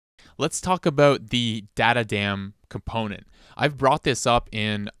let's talk about the data dam component. I've brought this up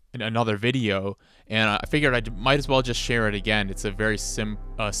in another video, and I figured I might as well just share it again. It's a very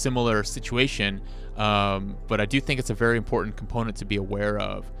similar situation, but I do think it's a very important component to be aware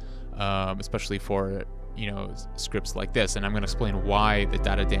of, especially for scripts like this. And I'm going to explain why the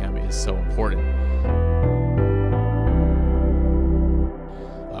data dam is so important.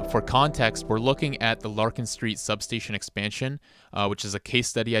 For context, we're looking at the Larkin Street Substation expansion, which is a case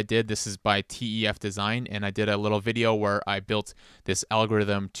study I did. This is by TEF Design, and I did a little video where I built this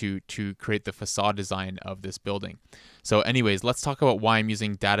algorithm to create the facade design of this building. So anyways, let's talk about why I'm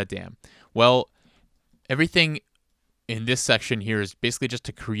using data dam. Well, everything in this section here is basically just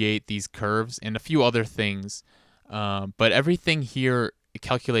to create these curves and a few other things, but everything here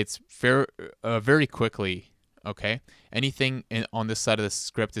calculates very quickly. Okay, anything on this side of the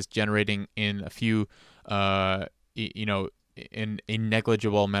script is generating in a few, in a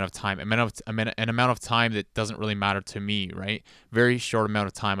negligible amount of time, an amount of time that doesn't really matter to me, right? Very short amount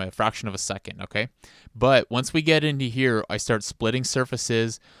of time, a fraction of a second, okay? But once we get into here, I start splitting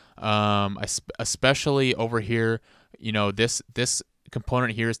surfaces, especially over here, this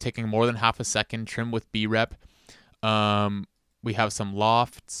component here is taking more than half a second, trim with B-rep. We have some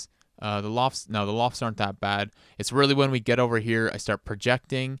lofts. The lofts aren't that bad. It's really when we get over here, I start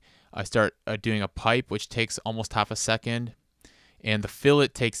projecting. I start doing a pipe, which takes almost half a second. And the fillet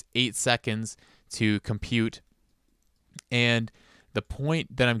takes 8 seconds to compute. And the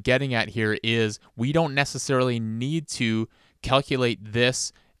point that I'm getting at here is we don't necessarily need to calculate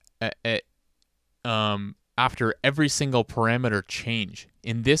this after every single parameter change.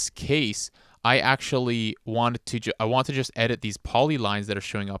 In this case, I actually want to just edit these polylines that are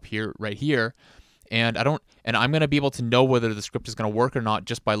showing up here, right here, and I'm going to be able to know whether the script is going to work or not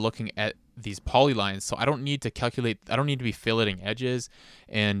just by looking at these polylines. So I don't need to calculate. I don't need to be filleting edges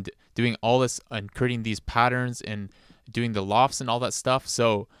and doing all this and creating these patterns and doing the lofts and all that stuff.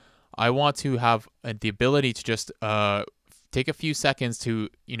 So I want to have the ability to just take a few seconds to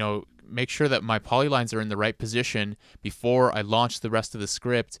make sure that my polylines are in the right position before I launch the rest of the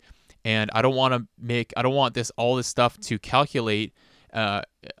script. And I don't want all this stuff to calculate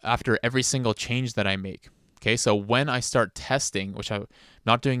after every single change that I make. Okay, so when I start testing, which I'm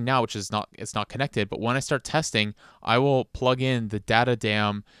not doing now, it's not connected, but when I start testing, I will plug in the data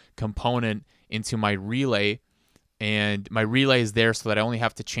dam component into my relay, and my relay is there so that I only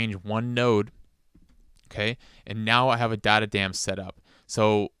have to change one node. Okay, and now I have a data dam set up.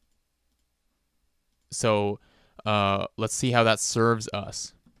 So let's see how that serves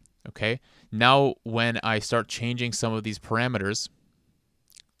us. Okay, now when I start changing some of these parameters,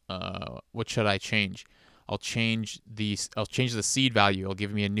 what should I change? I'll change the seed value. It'll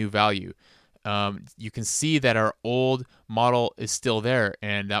give me a new value. You can see that our old model is still there,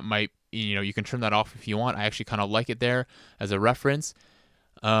 and that might, you can turn that off if you want. I actually kind of like it there as a reference.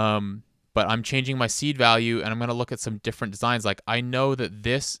 But I'm changing my seed value, and I'm going to look at some different designs. Like, I know that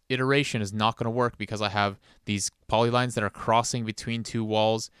this iteration is not going to work because I have these polylines that are crossing between two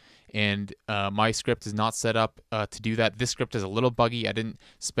walls, and my script is not set up to do that. This script is a little buggy. I didn't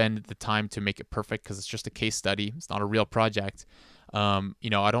spend the time to make it perfect because it's just a case study. It's not a real project. I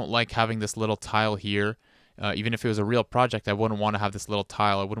don't like having this little tile here. Even if it was a real project, I wouldn't want to have this little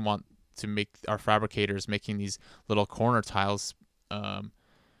tile. I wouldn't want to make our fabricators making these little corner tiles.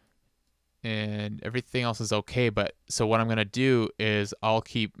 And everything else is okay, but so what I'm going to do is I'll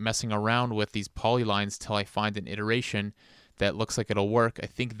keep messing around with these polylines till I find an iteration that looks like it'll work. I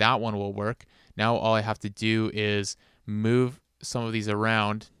think that one will work. Now all I have to do is move some of these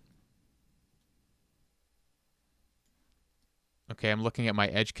around. Okay, I'm looking at my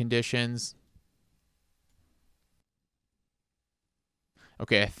edge conditions.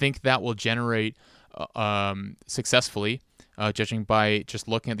 Okay, I think that will generate successfully. Judging by just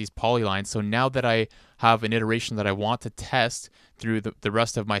looking at these polylines. So now that I have an iteration that I want to test through the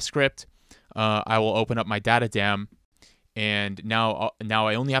rest of my script, I will open up my data dam, and now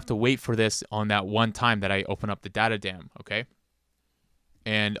I only have to wait for this on that one time that I open up the data dam. Okay.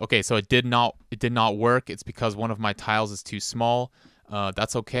 And okay, so it did not work. It's because one of my tiles is too small.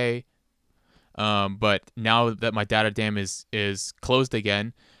 That's okay. But now that my data dam is closed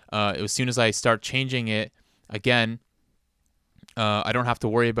again, as soon as I start changing it again, I don't have to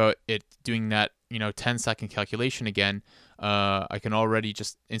worry about it doing that 10-second calculation again. I can already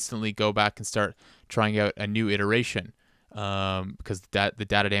just instantly go back and start trying out a new iteration because the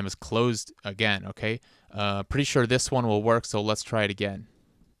data dam is closed again. Okay, pretty sure this one will work, so let's try it again.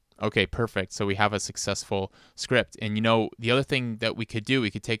 Okay, perfect. So we have a successful script. And the other thing that we could do,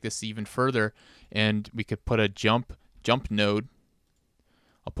 we could take this even further, and we could put a jump node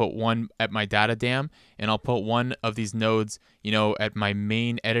I'll put one at my data dam, and I'll put one of these nodes, at my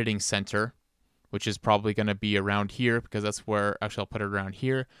main editing center, which is probably going to be around here, because that's where, actually I'll put it around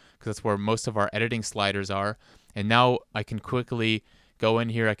here, because that's where most of our editing sliders are. And now I can quickly go in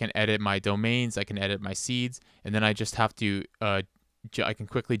here, I can edit my domains, I can edit my seeds, and then I just have to, I can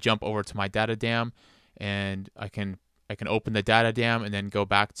quickly jump over to my data dam, and I can open the data dam and then go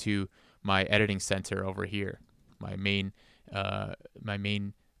back to my editing center over here, the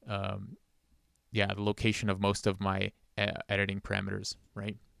location of most of my editing parameters,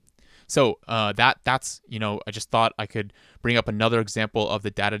 right? So that's, I just thought I could bring up another example of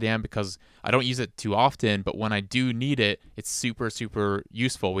the data dam, because I don't use it too often, but when I do need it, it's super, super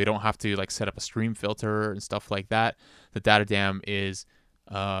useful. We don't have to like set up a stream filter and stuff like that. The data dam is,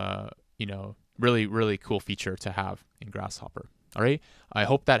 really, really cool feature to have in Grasshopper. All right. I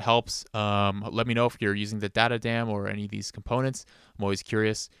hope that helps. Let me know if you're using the data dam or any of these components. I'm always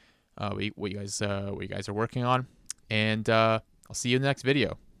curious what you guys are working on, and I'll see you in the next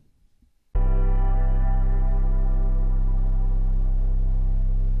video.